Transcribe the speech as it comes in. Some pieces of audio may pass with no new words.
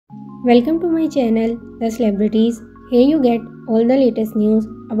Welcome to my channel, The Celebrities. Here you get all the latest news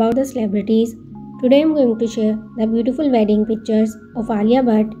about the celebrities. Today I am going to share the beautiful wedding pictures of Alia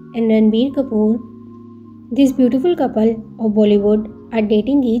Bhatt and Ranbir Kapoor. This beautiful couple of Bollywood are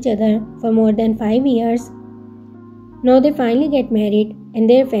dating each other for more than 5 years. Now they finally get married and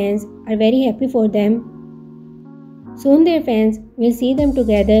their fans are very happy for them. Soon their fans will see them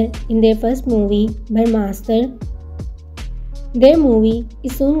together in their first movie, Brahmastra. Their movie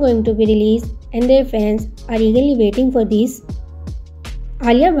is soon going to be released and their fans are eagerly waiting for this.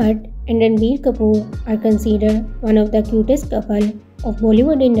 Alia Bhatt and Ranbir Kapoor are considered one of the cutest couple of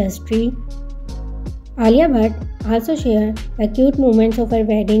Bollywood industry. Alia Bhatt also shared the cute moments of her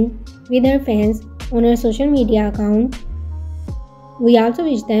wedding with her fans on her social media account. We also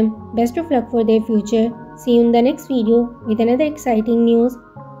wish them best of luck for their future. See you in the next video with another exciting news.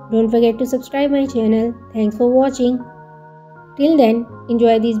 Don't forget to subscribe my channel. Thanks for watching. Till then,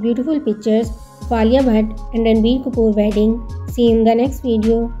 enjoy these beautiful pictures of Alia Bhatt and Ranbir Kapoor wedding. See you in the next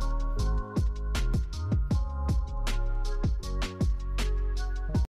video.